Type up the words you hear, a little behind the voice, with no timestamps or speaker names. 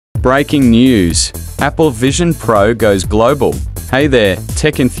Breaking news. Apple Vision Pro goes global. Hey there,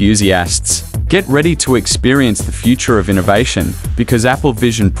 tech enthusiasts. Get ready to experience the future of innovation, because Apple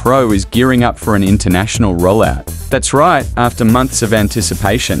Vision Pro is gearing up for an international rollout. That's right, after months of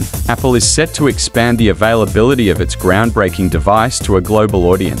anticipation, Apple is set to expand the availability of its groundbreaking device to a global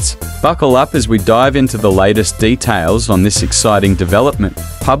audience. Buckle up as we dive into the latest details on this exciting development.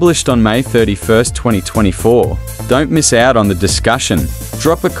 Published on May 31, 2024. Don't miss out on the discussion.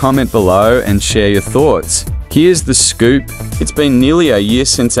 Drop a comment below and share your thoughts. Here's the scoop. It's been nearly a year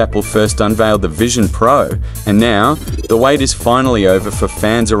since Apple first unveiled the Vision Pro, and now, the wait is finally over for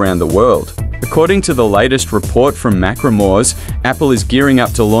fans around the world. According to the latest report from MacRumors, Apple is gearing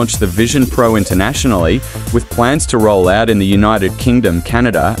up to launch the Vision Pro internationally, with plans to roll out in the United Kingdom,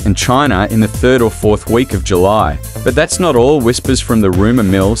 Canada, and China in the 3rd or 4th week of July. But that's not all. Whispers from the rumor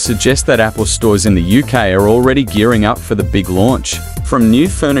mill suggest that Apple stores in the UK are already gearing up for the big launch. From new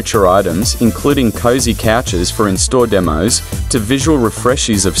furniture items, including cozy couches for in-store demos, to visual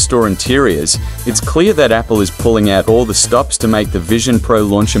refreshes of store interiors, it's clear that Apple is pulling out all the stops to make the Vision Pro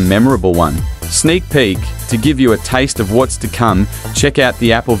launch a memorable one. Sneak peek. To give you a taste of what's to come, check out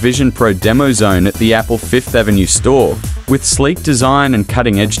the Apple Vision Pro demo zone at the Apple 5th Avenue store. With sleek design and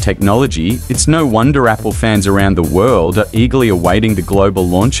cutting-edge technology, it's no wonder Apple fans around the world are eagerly awaiting the global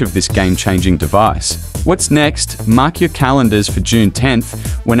launch of this game-changing device. What's next? Mark your calendars for June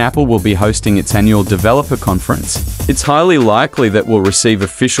 10th, when Apple will be hosting its annual developer conference. It's highly likely that we'll receive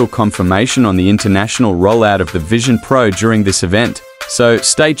official confirmation on the international rollout of the Vision Pro during this event. So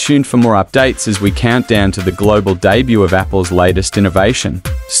stay tuned for more updates as we count down to the global debut of Apple's latest innovation.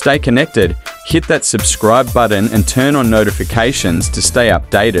 Stay connected, hit that subscribe button and turn on notifications to stay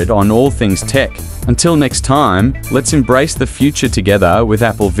updated on all things tech. Until next time, let's embrace the future together with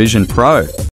Apple Vision Pro.